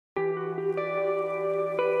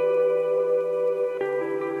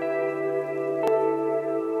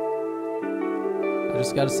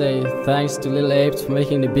Just gotta say thanks to Lil Apes for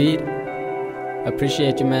making the beat.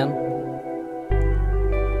 Appreciate you, man.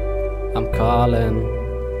 I'm calling,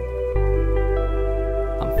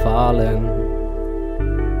 I'm falling.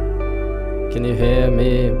 Can you hear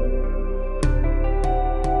me?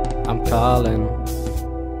 I'm calling,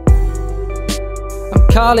 I'm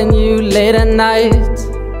calling you late at night,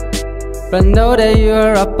 but I know that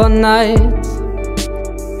you're up all night.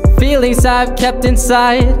 Feelings I've kept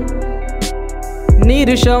inside, need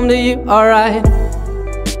to show them to you, alright.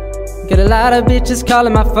 Get a lot of bitches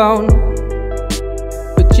calling my phone,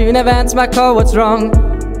 but you never answer my call, what's wrong?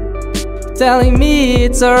 Telling me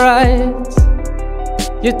it's alright,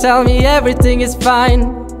 you tell me everything is fine.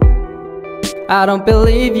 I don't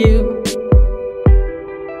believe you,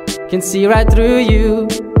 can see right through you.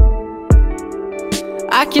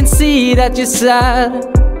 I can see that you're sad,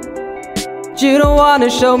 you don't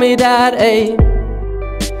wanna show me that, ayy.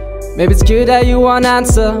 Maybe it's good that you won't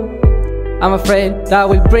answer, I'm afraid that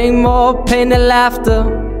will bring more pain than laughter.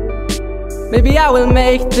 Maybe I will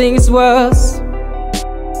make things worse,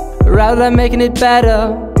 rather than making it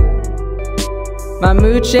better. My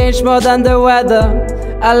mood changed more than the weather.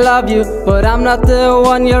 I love you, but I'm not the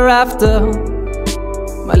one you're after.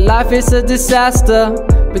 My life is a disaster,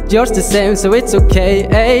 but yours the same, so it's okay,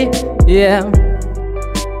 eh? Yeah,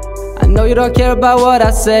 I know you don't care about what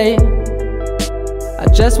I say. I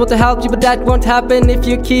just want to help you, but that won't happen if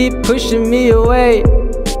you keep pushing me away.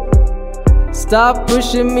 Stop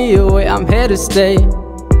pushing me away, I'm here to stay.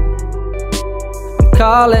 I'm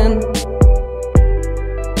calling,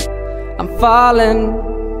 I'm falling.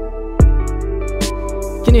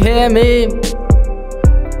 Can you hear me?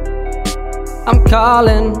 I'm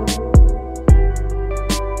calling,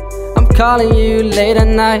 I'm calling you late at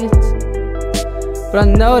night, but I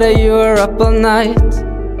know that you're up all night.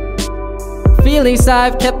 Feelings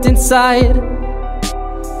I've kept inside,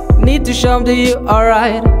 need to show them to you,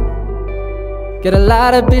 alright. Get a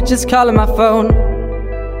lot of bitches calling my phone,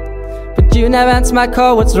 but you never answer my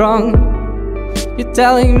call, what's wrong? You're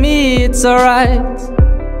telling me it's alright,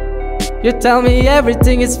 you tell me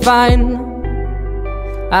everything is fine.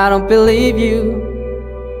 I don't believe you,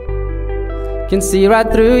 can see right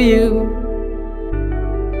through you.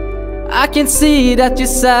 I can see that you're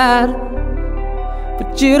sad,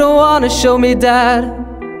 but you don't wanna show me that.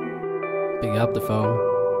 Pick up the phone,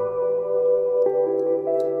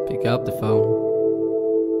 pick up the phone.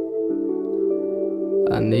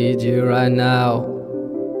 I need you right now.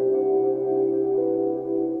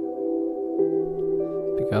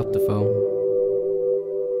 Pick up the phone,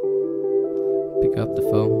 pick up the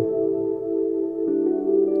phone.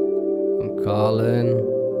 I'm calling,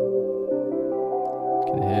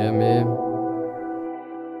 can you hear me?